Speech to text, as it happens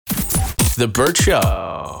The Burt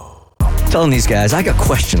Show. Telling these guys, I got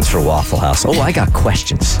questions for Waffle House. Oh, I got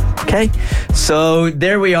questions. Okay. So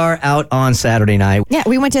there we are out on Saturday night. Yeah,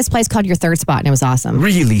 we went to this place called Your Third Spot, and it was awesome.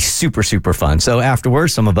 Really super, super fun. So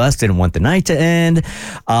afterwards, some of us didn't want the night to end,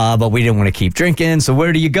 but we didn't want to keep drinking. So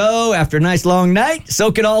where do you go after a nice long night?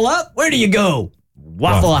 Soak it all up. Where do you go?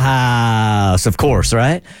 Waffle House, of course,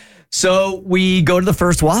 right? So we go to the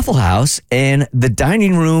first Waffle House, and the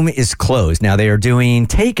dining room is closed. Now, they are doing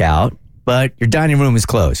takeout, but your dining room is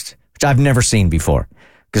closed, which I've never seen before.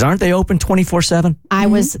 Because aren't they open 24/7?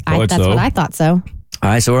 That's what I thought so. All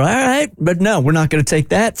right, so we're all right. But no, we're not going to take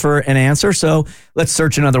that for an answer. So let's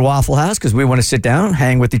search another Waffle House because we want to sit down,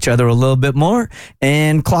 hang with each other a little bit more,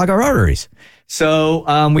 and clog our arteries.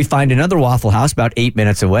 So we find another Waffle House about 8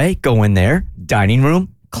 minutes away, go in there, dining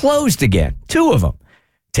room closed again, 2 of them.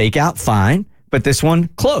 Takeout, fine, but this one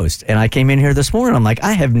closed. And I came in here this morning, I'm like,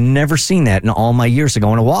 I have never seen that in all my years of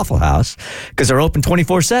going to Waffle House because they're open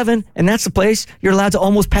 24/7, and that's the place you're allowed to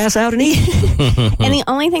almost pass out and eat. And the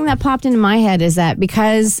only thing that popped into my head is that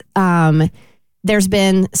because there's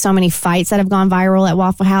been so many fights that have gone viral at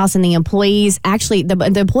Waffle House, and the employees, actually,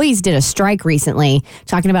 the employees did a strike recently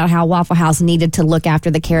talking about how Waffle House needed to look after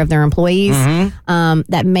the care of their employees,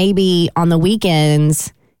 that maybe on the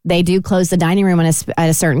weekends they do close the dining room at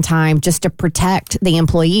a certain time just to protect the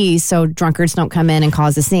employees so drunkards don't come in and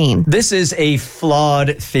cause a scene. This is a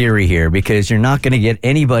flawed theory here because you're not going to get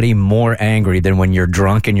anybody more angry than when you're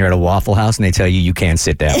drunk and you're at a Waffle House and they tell you can't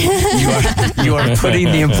sit down. You are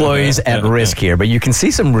putting the employees at risk here, but you can see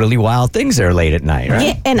some really wild things there late at night, right?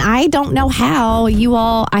 Yeah, and I don't know how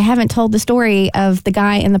I haven't told the story of the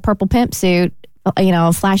guy in the purple pimp suit,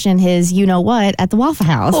 flashing his you-know-what at the Waffle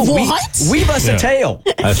House. Oh, what? Weave us a tale.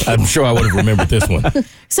 I'm sure I would have remembered this one.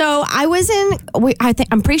 So I'm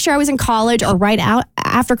pretty sure I was in college or right out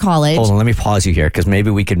after college. Hold on, let me pause you here because maybe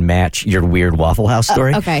we can match your weird Waffle House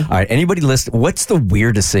story. Okay. All right, anybody listen, what's the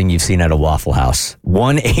weirdest thing you've seen at a Waffle House?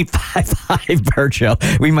 1-855-BIRD Show.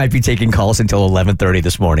 We might be taking calls until 11:30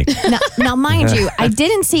 this morning. Now, mind you, I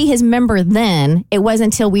didn't see his member then. It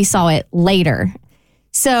wasn't until we saw it later.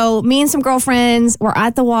 So me and some girlfriends were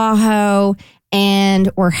at the Wahoo and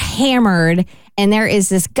we're hammered. And there is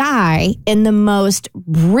this guy in the most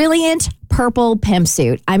brilliant purple pimp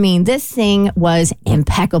suit. I mean, this thing was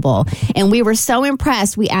impeccable. And we were so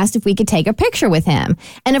impressed, we asked if we could take a picture with him.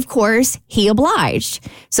 And of course, he obliged.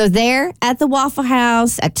 So there at the Waffle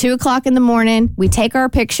House at 2 o'clock in the morning, we take our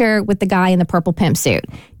picture with the guy in the purple pimp suit.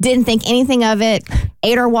 Didn't think anything of it.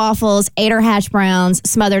 Ate our waffles, ate our hash browns,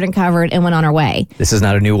 smothered and covered, and went on our way. This is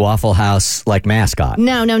not a new Waffle House like mascot.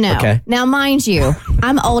 No. Okay. Now, mind you,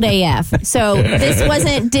 I'm old AF. So this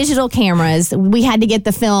wasn't digital cameras. We had to get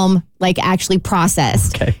the film actually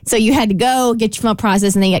processed. Okay. So you had to go get your film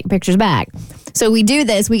processed and then get your pictures back. So we do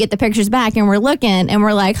this, we get the pictures back and we're looking and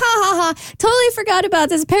we're like, ha ha ha, totally forgot about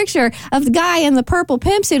this picture of the guy in the purple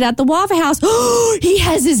pimp suit at the Waffle House. He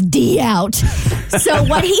has his D out. So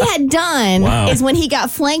what he had done is when he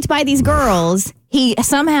got flanked by these girls, he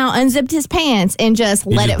somehow unzipped his pants and just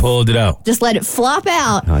pulled it out. Just let it flop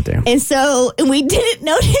out. Oh, damn. And so we didn't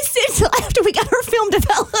notice it until after we got our film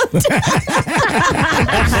developed.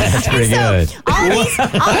 That's pretty good. All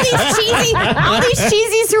these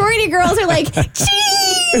cheesy sorority girls are like, cheese!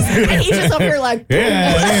 And he's just up here like,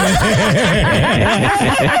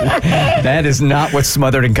 That is not what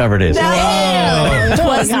smothered and covered is. No, it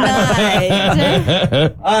was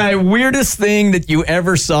not. All right, weirdest thing that you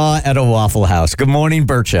ever saw at a Waffle House. Good morning,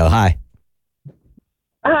 Burt Show. Hi.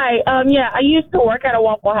 Hi. I used to work at a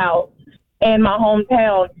Waffle House in my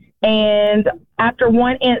hometown, and after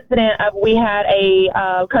one incident we had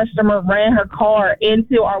a customer ran her car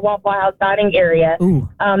into our Waffle House dining area.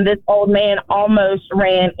 This old man almost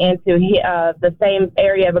ran into the same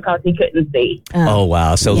area because he couldn't see. Oh,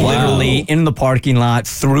 wow. So literally in the parking lot,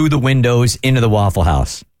 through the windows, into the Waffle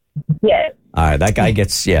House. Yes. All right, that guy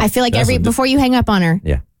gets, I feel like before you hang up on her,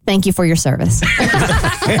 thank you for your service.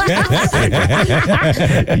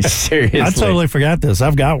 Seriously. I totally forgot this.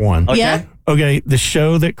 I've got one. Okay. Yeah. Okay, the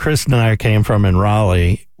show that Chris and I came from in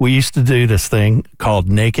Raleigh, we used to do this thing called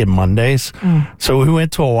Naked Mondays. So we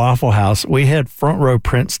went to a Waffle House. We had front row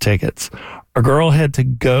Prince tickets. A girl had to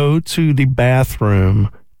go to the bathroom,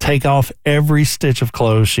 take off every stitch of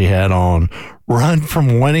clothes she had on, run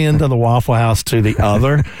from one end of the Waffle House to the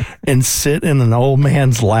other and sit in an old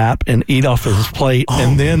man's lap and eat off his plate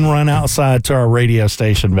and then run outside to our radio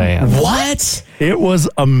station van. What? It was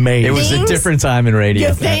amazing. It was a different time in radio.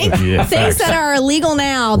 You think? Things that are illegal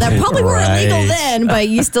now that probably weren't illegal then, but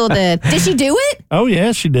you still did. Did she do it? Oh,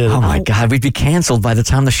 yeah, she did. Oh, my God. We'd be canceled by the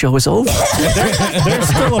time the show was over. There's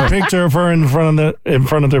still a picture of her in front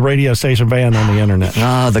of the radio station van on the internet.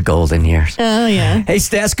 Ah, the golden years. Oh, yeah. Hey,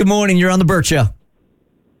 Stas, good morning. You're on the Burt Show.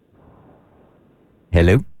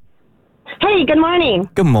 Hello? Hey, good morning.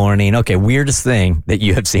 Good morning. Okay, weirdest thing that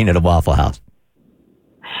you have seen at a Waffle House.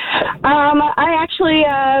 I actually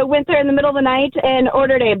went there in the middle of the night and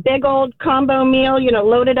ordered a big old combo meal,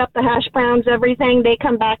 loaded up the hash browns, everything. They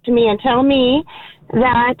come back to me and tell me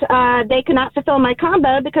that they could not fulfill my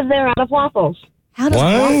combo because they're out of waffles. How does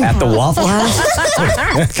At the Waffle House?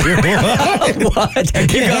 What?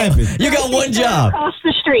 You got one job. Across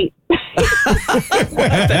the street.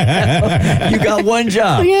 You got one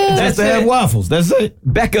job. Yeah. That's to have waffles. That's it.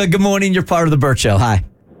 Becca, good morning. You're part of the Burt Show. Hi.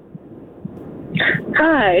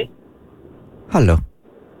 Hi. Hello.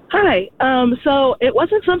 Hi. So it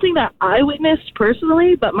wasn't something that I witnessed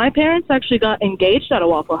personally, but my parents actually got engaged at a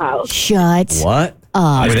Waffle House. Shut What?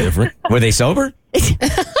 up. That's different. Were they sober?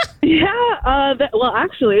 Yeah. Well,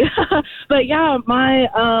 actually, but yeah, my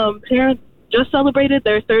parents just celebrated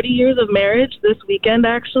their 30 years of marriage this weekend,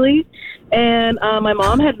 actually. And my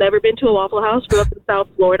mom had never been to a Waffle House, grew up in South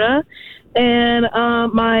Florida. And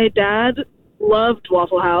my dad loved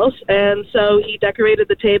Waffle House, and so he decorated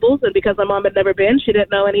the tables, and because my mom had never been, she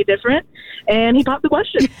didn't know any different, and he popped the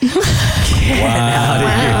question.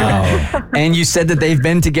 Wow. And you said that they've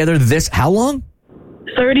been together how long?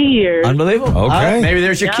 30 years. Unbelievable. Okay. All right, maybe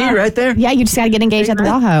there's your key right there. Yeah, you just got to get engaged at the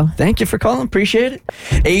Waho. Thank you for calling. Appreciate it.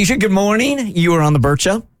 Asia, good morning. You were on the Burt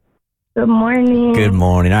Show. Good morning. Good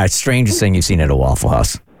morning. All right, strangest thing you've seen at a Waffle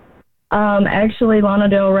House. Actually, Lana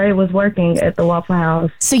Del Rey was working at the Waffle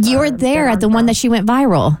House. So you were there at the one that she went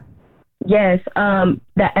viral. Yes.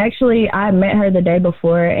 That actually, I met her the day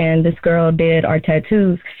before, and this girl did our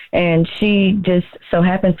tattoos, and she just so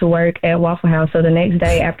happened to work at Waffle House. So the next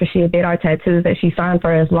day after she did our tattoos that she signed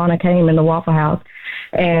for us, Lana came in the Waffle House,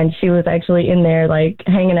 and she was actually in there, like,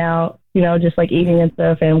 hanging out, just like eating and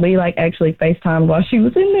stuff. And we actually FaceTimed while she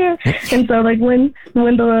was in there. And so when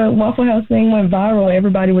the Waffle House thing went viral,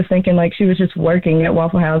 everybody was thinking she was just working at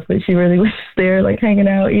Waffle House, but she really was there hanging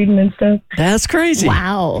out, eating and stuff. That's crazy.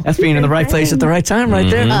 Wow. That's being in the right place at the right time right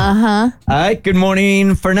there. Uh-huh. All right, good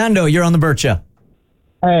morning, Fernando. You're on the Burt Show.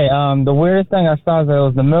 Hey, the weirdest thing I saw is that it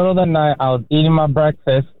was the middle of the night. I was eating my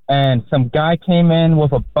breakfast, and some guy came in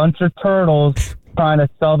with a bunch of turtles trying to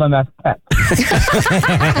sell them as pets.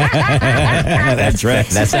 That's right.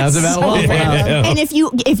 That sounds about Waffle House. And if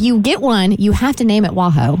you get one, you have to name it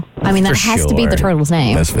Waho. I mean, that For has to be the sure. turtle's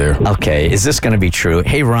name. That's fair. Okay, is this going to be true?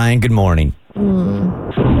 Hey, Ryan, good morning. Good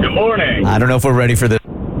morning. I don't know if we're ready for this.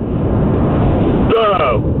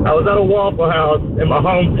 So, I was at a Waffle House in my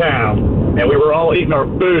hometown, and we were all eating our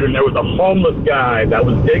food, and there was a homeless guy that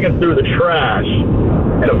was digging through the trash.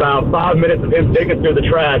 And about 5 minutes of him digging through the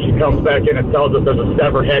trash, he comes back in and tells us there's a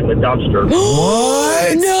severed head in the dumpster.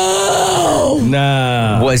 What? No!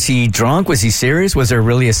 Nah. Was he drunk? Was he serious? Was there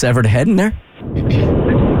really a severed head in there?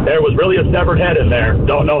 There was really a severed head in there.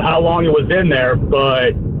 Don't know how long it was in there,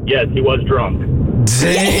 but yes, he was drunk.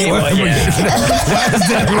 Damn. Why is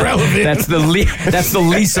that relevant? That's the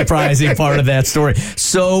least surprising part of that story.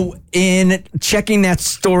 So, in checking that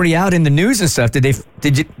story out in the news and stuff, did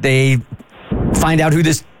they find out who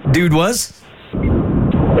this dude was?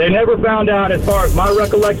 They never found out, as far as my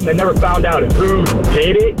recollection, they never found out who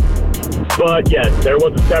did it. But yes, there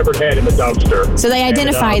was a severed head in the dumpster. So they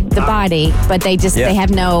identified the body, but they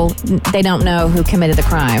don't know who committed the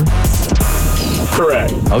crime.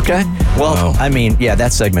 Correct. Okay. Well, Wow. I mean, yeah,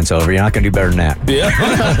 that segment's over. You're not going to do better than that.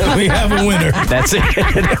 Yeah. We have a winner. That's it.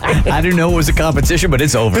 I didn't know it was a competition, but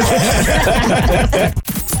it's over.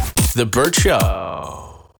 The Burt Show.